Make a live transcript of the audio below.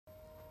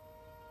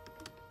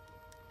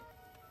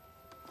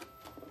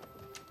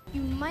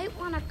You might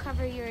want to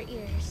cover your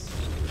ears.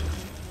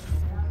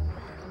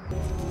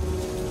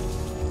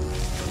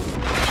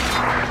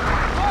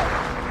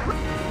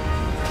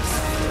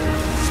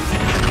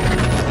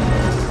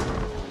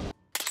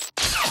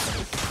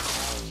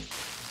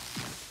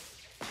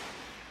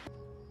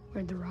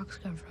 Where'd the rocks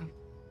come from?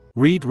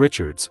 Reed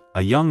Richards,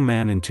 a young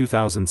man in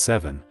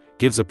 2007,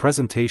 gives a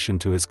presentation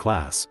to his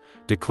class,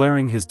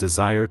 declaring his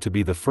desire to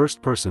be the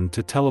first person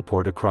to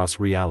teleport across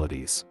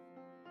realities.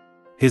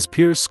 His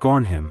peers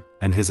scorn him,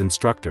 and his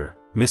instructor,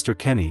 Mr.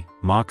 Kenny,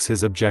 mocks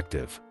his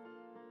objective.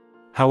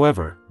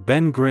 However,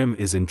 Ben Grimm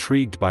is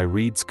intrigued by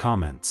Reed's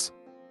comments.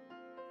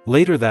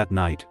 Later that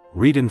night,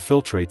 Reed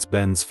infiltrates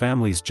Ben's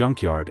family's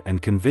junkyard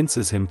and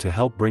convinces him to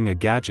help bring a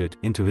gadget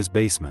into his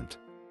basement.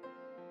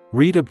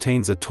 Reed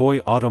obtains a toy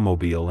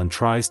automobile and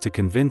tries to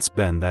convince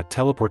Ben that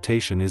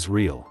teleportation is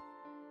real.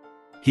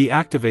 He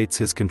activates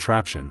his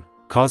contraption,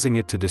 causing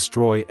it to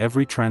destroy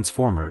every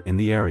transformer in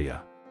the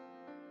area.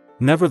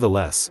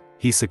 Nevertheless,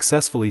 he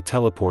successfully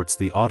teleports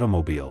the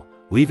automobile,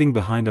 leaving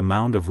behind a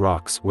mound of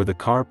rocks where the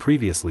car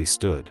previously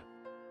stood.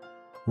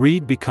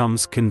 Reed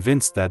becomes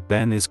convinced that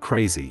Ben is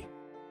crazy.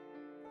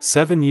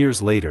 7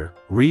 years later,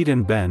 Reed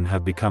and Ben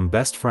have become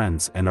best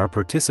friends and are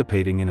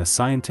participating in a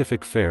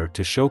scientific fair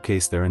to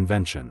showcase their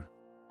invention.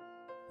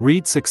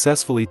 Reed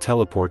successfully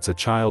teleports a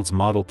child's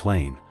model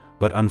plane,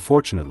 but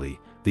unfortunately,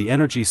 the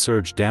energy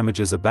surge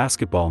damages a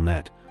basketball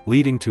net,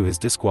 leading to his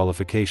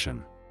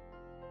disqualification.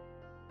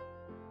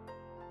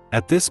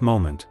 At this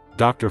moment,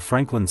 Dr.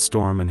 Franklin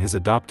Storm and his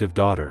adoptive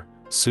daughter,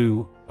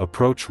 Sue,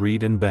 approach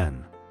Reed and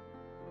Ben.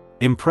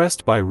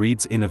 Impressed by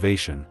Reed's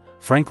innovation,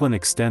 Franklin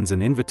extends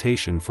an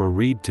invitation for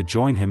Reed to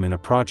join him in a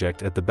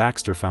project at the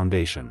Baxter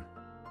Foundation.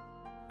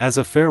 As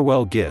a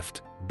farewell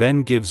gift,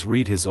 Ben gives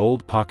Reed his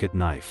old pocket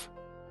knife.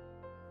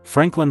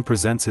 Franklin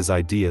presents his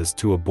ideas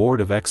to a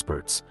board of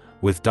experts,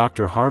 with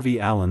Dr.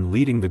 Harvey Allen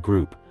leading the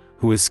group,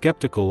 who is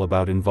skeptical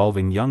about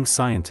involving young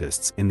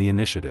scientists in the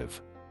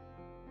initiative.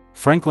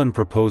 Franklin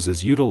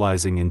proposes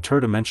utilizing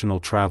interdimensional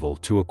travel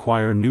to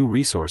acquire new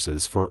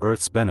resources for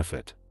Earth's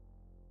benefit.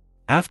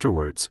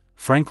 Afterwards,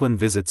 Franklin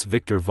visits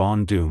Victor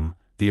Von Doom,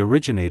 the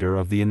originator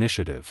of the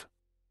initiative.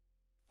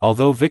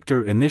 Although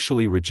Victor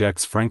initially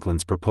rejects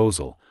Franklin's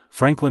proposal,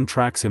 Franklin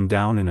tracks him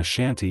down in a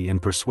shanty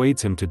and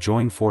persuades him to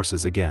join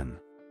forces again.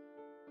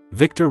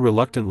 Victor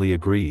reluctantly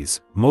agrees,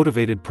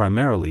 motivated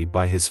primarily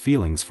by his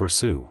feelings for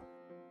Sue.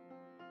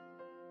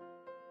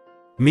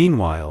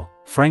 Meanwhile,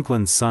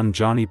 Franklin's son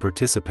Johnny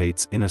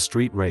participates in a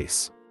street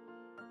race.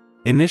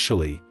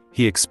 Initially,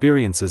 he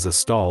experiences a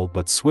stall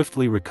but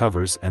swiftly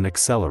recovers and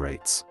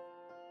accelerates.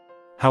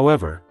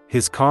 However,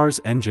 his car's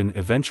engine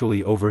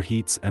eventually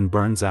overheats and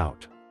burns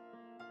out.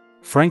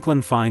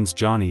 Franklin finds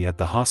Johnny at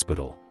the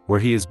hospital, where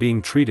he is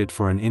being treated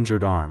for an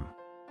injured arm.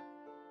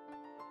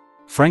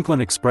 Franklin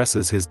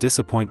expresses his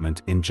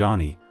disappointment in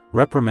Johnny,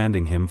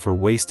 reprimanding him for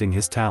wasting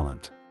his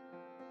talent.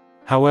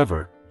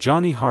 However,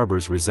 Johnny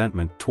harbors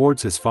resentment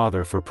towards his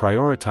father for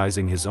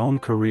prioritizing his own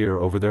career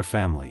over their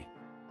family.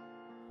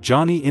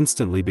 Johnny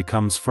instantly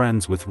becomes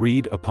friends with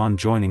Reed upon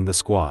joining the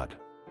squad.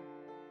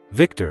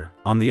 Victor,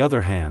 on the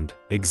other hand,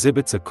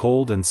 exhibits a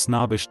cold and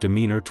snobbish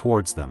demeanor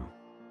towards them.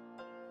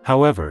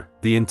 However,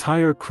 the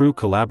entire crew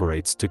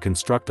collaborates to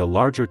construct a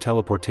larger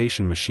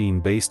teleportation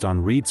machine based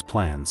on Reed's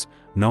plans,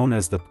 known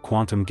as the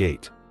Quantum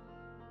Gate.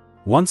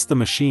 Once the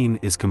machine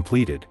is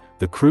completed,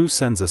 the crew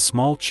sends a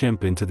small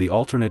chimp into the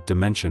alternate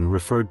dimension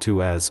referred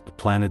to as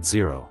Planet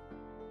Zero.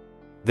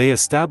 They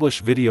establish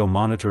video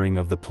monitoring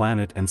of the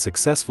planet and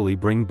successfully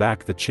bring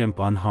back the chimp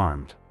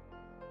unharmed.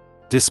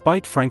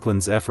 Despite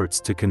Franklin's efforts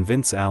to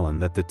convince Alan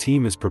that the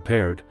team is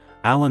prepared,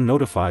 Alan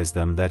notifies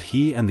them that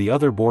he and the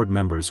other board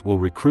members will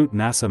recruit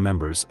NASA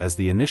members as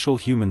the initial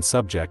human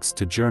subjects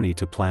to journey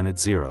to Planet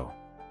Zero.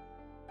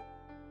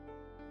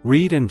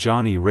 Reed and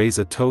Johnny raise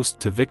a toast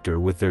to Victor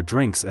with their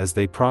drinks as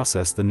they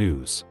process the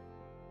news.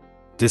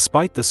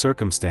 Despite the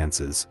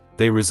circumstances,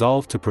 they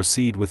resolve to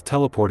proceed with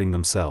teleporting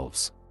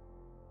themselves.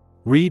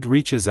 Reed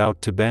reaches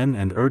out to Ben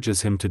and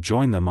urges him to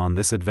join them on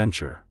this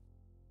adventure.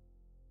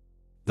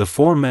 The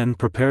four men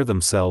prepare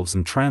themselves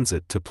in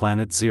transit to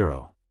Planet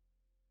Zero.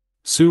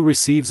 Sue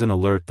receives an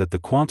alert that the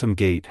Quantum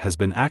Gate has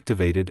been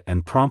activated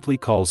and promptly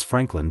calls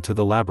Franklin to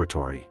the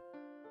laboratory.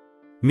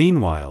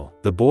 Meanwhile,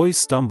 the boys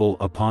stumble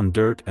upon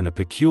dirt and a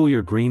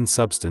peculiar green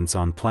substance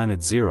on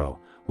Planet Zero,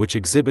 which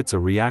exhibits a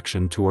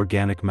reaction to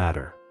organic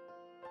matter.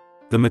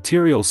 The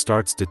material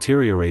starts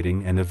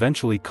deteriorating and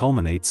eventually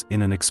culminates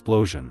in an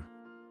explosion.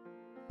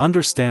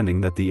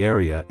 Understanding that the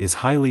area is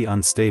highly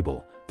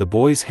unstable, the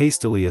boys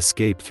hastily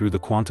escape through the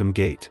Quantum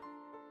Gate.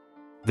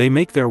 They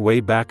make their way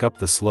back up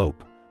the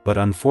slope, but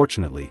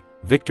unfortunately,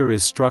 Victor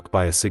is struck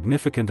by a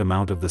significant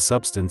amount of the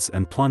substance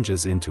and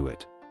plunges into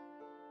it.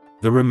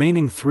 The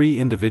remaining 3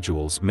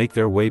 individuals make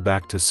their way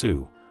back to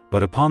Sue,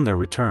 but upon their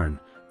return,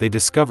 they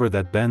discover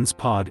that Ben's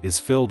pod is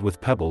filled with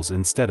pebbles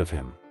instead of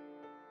him.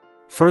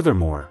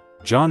 Furthermore,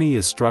 Johnny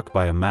is struck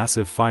by a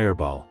massive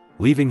fireball,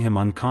 leaving him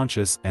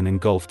unconscious and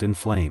engulfed in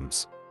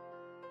flames.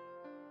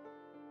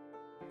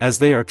 As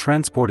they are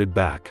transported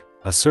back,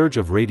 a surge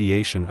of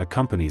radiation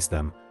accompanies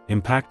them,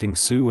 impacting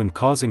Sue and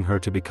causing her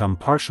to become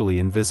partially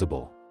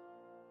invisible.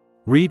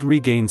 Reed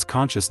regains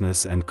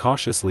consciousness and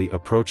cautiously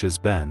approaches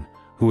Ben,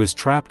 who is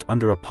trapped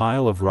under a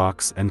pile of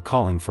rocks and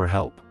calling for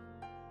help.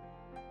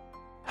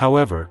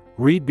 However,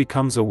 Reed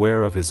becomes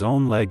aware of his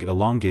own leg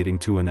elongating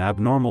to an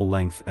abnormal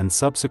length and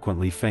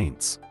subsequently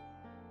faints.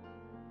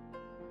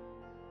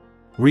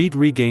 Reed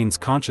regains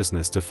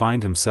consciousness to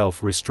find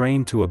himself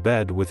restrained to a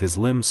bed with his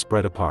limbs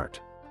spread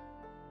apart.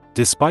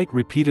 Despite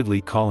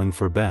repeatedly calling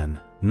for Ben,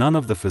 none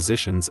of the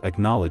physicians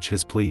acknowledge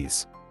his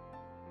pleas.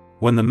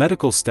 When the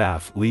medical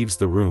staff leaves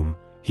the room,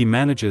 he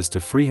manages to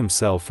free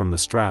himself from the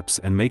straps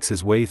and makes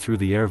his way through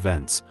the air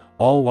vents,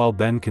 all while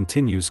Ben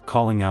continues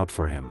calling out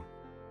for him.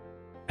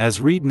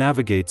 As Reed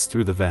navigates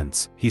through the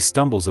vents, he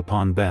stumbles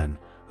upon Ben,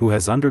 who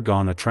has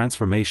undergone a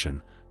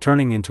transformation,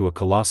 turning into a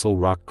colossal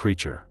rock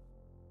creature.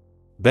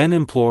 Ben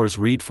implores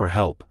Reed for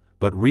help,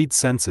 but Reed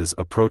senses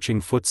approaching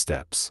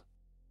footsteps.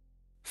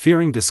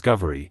 Fearing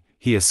discovery,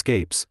 he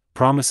escapes,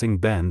 promising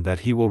Ben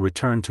that he will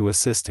return to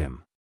assist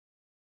him.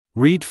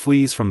 Reed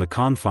flees from the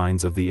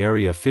confines of the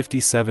Area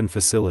 57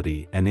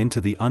 facility and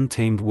into the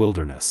untamed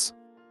wilderness.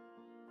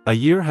 A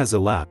year has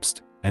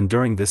elapsed, and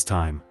during this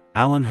time,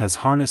 Alan has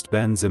harnessed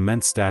Ben's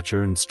immense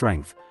stature and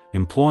strength,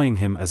 employing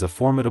him as a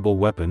formidable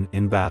weapon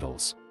in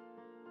battles.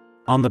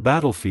 On the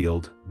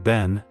battlefield,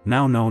 Ben,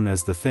 now known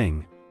as the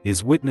Thing,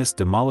 is witnessed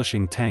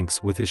demolishing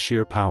tanks with his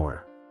sheer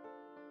power.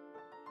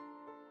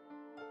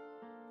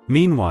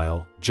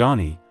 Meanwhile,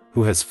 Johnny,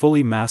 who has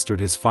fully mastered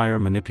his fire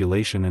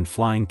manipulation and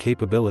flying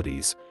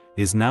capabilities,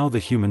 is now the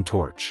Human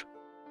Torch.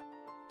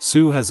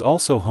 Sue has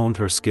also honed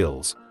her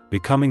skills,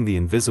 becoming the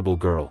Invisible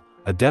Girl,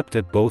 adept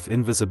at both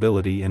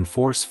invisibility and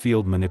force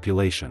field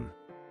manipulation.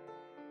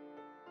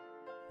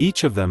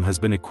 Each of them has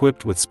been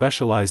equipped with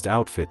specialized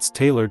outfits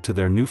tailored to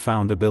their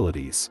newfound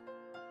abilities.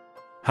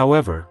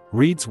 However,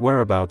 Reed's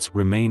whereabouts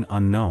remain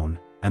unknown,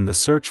 and the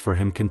search for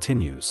him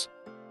continues.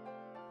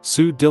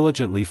 Sue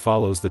diligently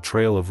follows the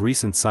trail of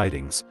recent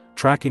sightings,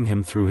 tracking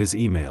him through his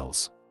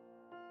emails.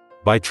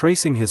 By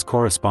tracing his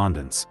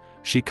correspondence,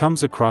 she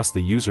comes across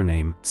the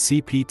username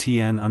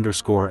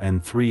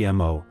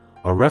CPTN_N3MO,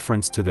 a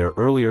reference to their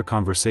earlier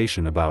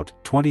conversation about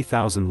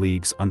 20,000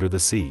 leagues under the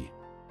sea.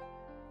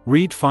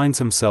 Reed finds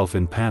himself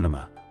in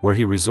Panama, where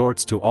he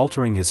resorts to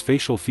altering his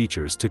facial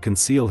features to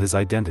conceal his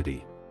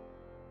identity.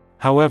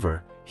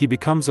 However, he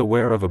becomes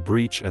aware of a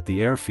breach at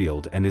the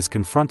airfield and is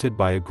confronted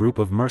by a group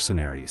of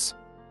mercenaries.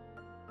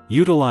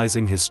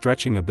 Utilizing his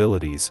stretching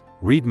abilities,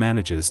 Reed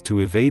manages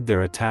to evade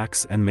their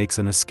attacks and makes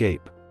an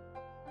escape.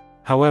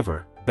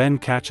 However, Ben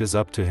catches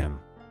up to him.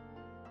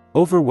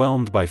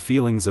 Overwhelmed by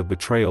feelings of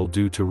betrayal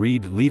due to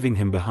Reed leaving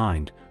him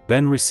behind,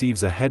 Ben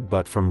receives a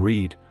headbutt from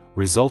Reed,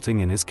 resulting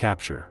in his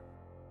capture.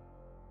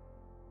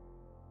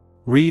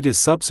 Reed is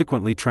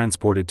subsequently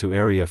transported to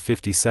Area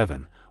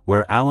 57,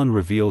 where Alan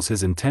reveals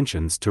his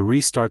intentions to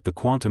restart the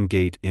quantum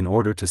gate in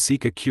order to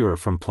seek a cure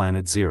from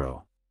Planet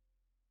Zero.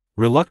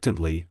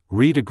 Reluctantly,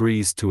 Reed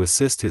agrees to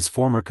assist his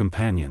former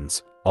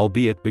companions,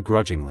 albeit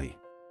begrudgingly.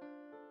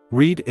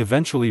 Reed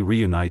eventually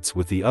reunites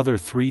with the other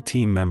 3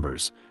 team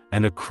members,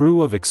 and a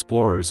crew of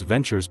explorers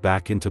ventures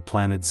back into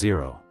Planet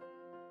Zero.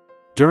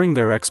 During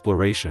their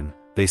exploration,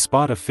 they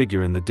spot a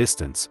figure in the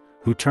distance,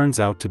 who turns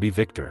out to be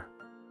Victor.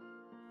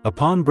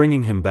 Upon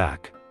bringing him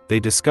back, they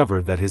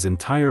discover that his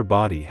entire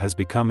body has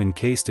become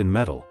encased in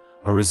metal,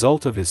 a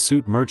result of his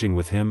suit merging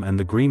with him and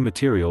the green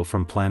material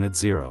from Planet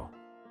Zero.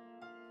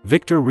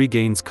 Victor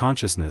regains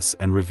consciousness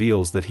and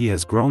reveals that he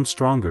has grown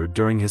stronger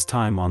during his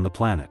time on the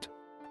planet.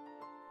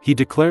 He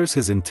declares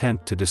his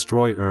intent to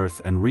destroy Earth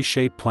and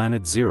reshape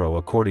Planet Zero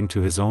according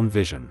to his own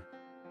vision.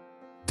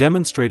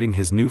 Demonstrating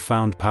his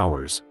newfound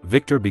powers,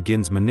 Victor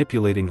begins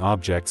manipulating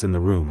objects in the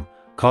room,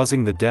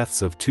 causing the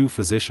deaths of 2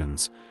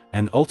 physicians,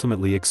 and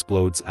ultimately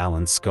explodes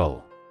Alan's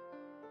skull.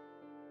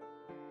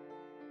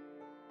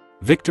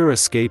 Victor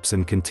escapes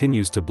and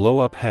continues to blow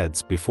up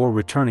heads before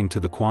returning to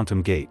the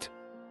quantum gate.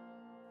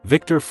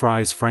 Victor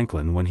fries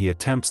Franklin when he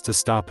attempts to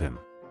stop him.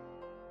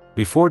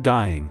 Before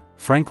dying,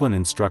 Franklin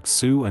instructs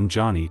Sue and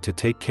Johnny to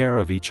take care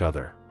of each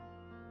other.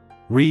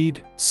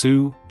 Reed,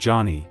 Sue,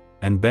 Johnny,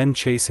 and Ben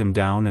chase him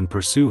down and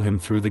pursue him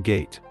through the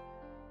gate.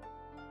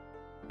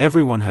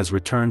 Everyone has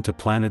returned to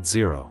Planet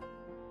Zero.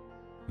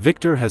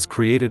 Victor has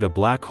created a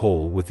black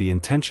hole with the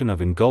intention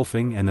of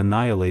engulfing and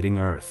annihilating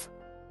Earth.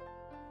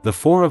 The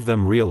 4 of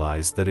them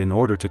realize that in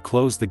order to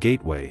close the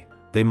gateway,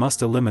 they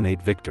must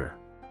eliminate Victor.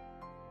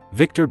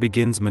 Victor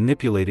begins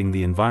manipulating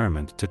the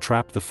environment to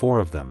trap the 4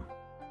 of them.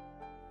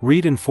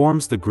 Reed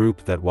informs the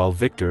group that while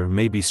Victor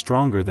may be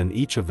stronger than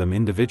each of them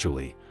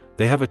individually,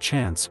 they have a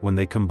chance when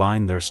they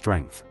combine their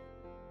strength.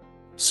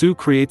 Sue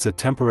creates a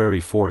temporary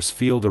force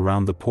field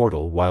around the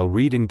portal while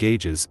Reed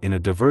engages in a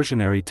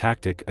diversionary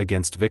tactic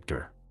against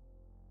Victor.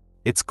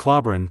 "It's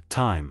clobberin'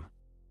 time!"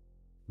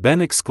 Ben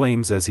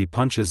exclaims as he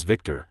punches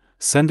Victor,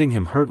 sending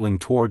him hurtling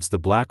towards the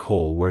black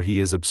hole where he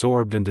is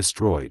absorbed and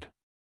destroyed.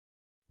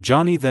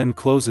 Johnny then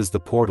closes the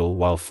portal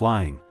while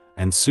flying,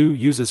 and Sue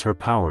uses her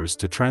powers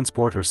to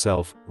transport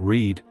herself,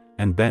 Reed,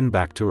 and Ben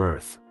back to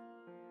Earth.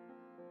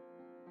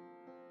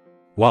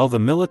 While the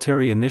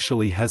military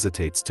initially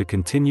hesitates to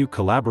continue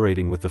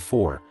collaborating with the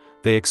Four,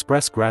 they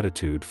express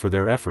gratitude for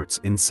their efforts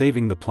in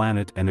saving the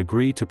planet and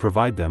agree to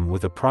provide them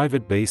with a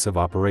private base of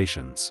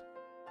operations.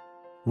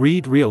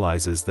 Reed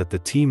realizes that the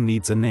team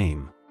needs a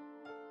name.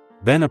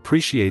 Ben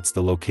appreciates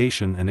the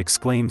location and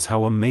exclaims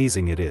how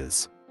amazing it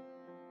is.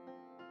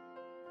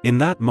 In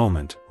that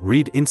moment,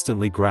 Reed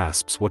instantly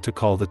grasps what to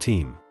call the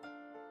team.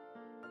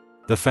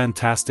 The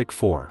Fantastic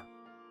Four.